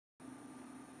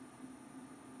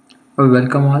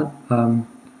Welcome all.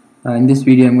 In this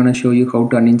video, I'm going to show you how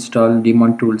to uninstall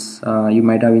daemon tools. You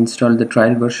might have installed the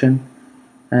trial version,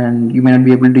 and you might not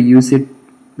be able to use it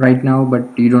right now,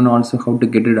 but you don't know also how to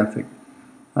get rid of it.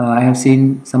 I have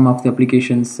seen some of the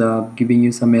applications giving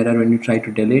you some error when you try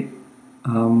to delete.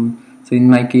 So in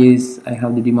my case, I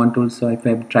have the daemon tools. So if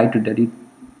I try to delete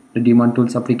the daemon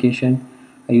tools application,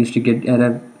 I used to get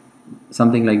error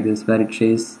something like this, where it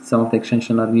says some of the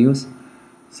extension are used.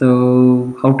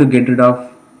 So how to get rid of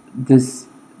this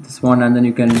one, and then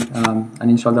you can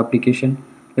uninstall the application.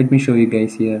 Let me show you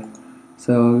guys here.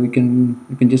 So you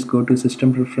can just go to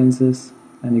system preferences,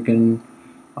 and you can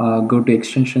go to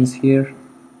extensions here,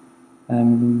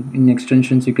 and in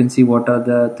extensions you can see what are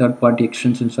the third-party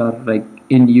extensions are like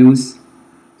in use.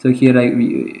 So here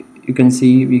you can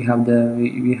see we have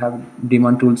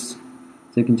daemon tools,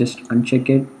 so you can just uncheck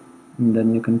it and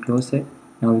then you can close it.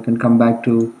 Now you can come back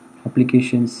to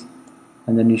applications,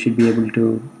 and then you should be able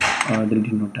to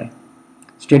delete in no time.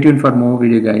 Stay tuned for more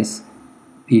video guys.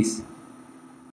 Peace.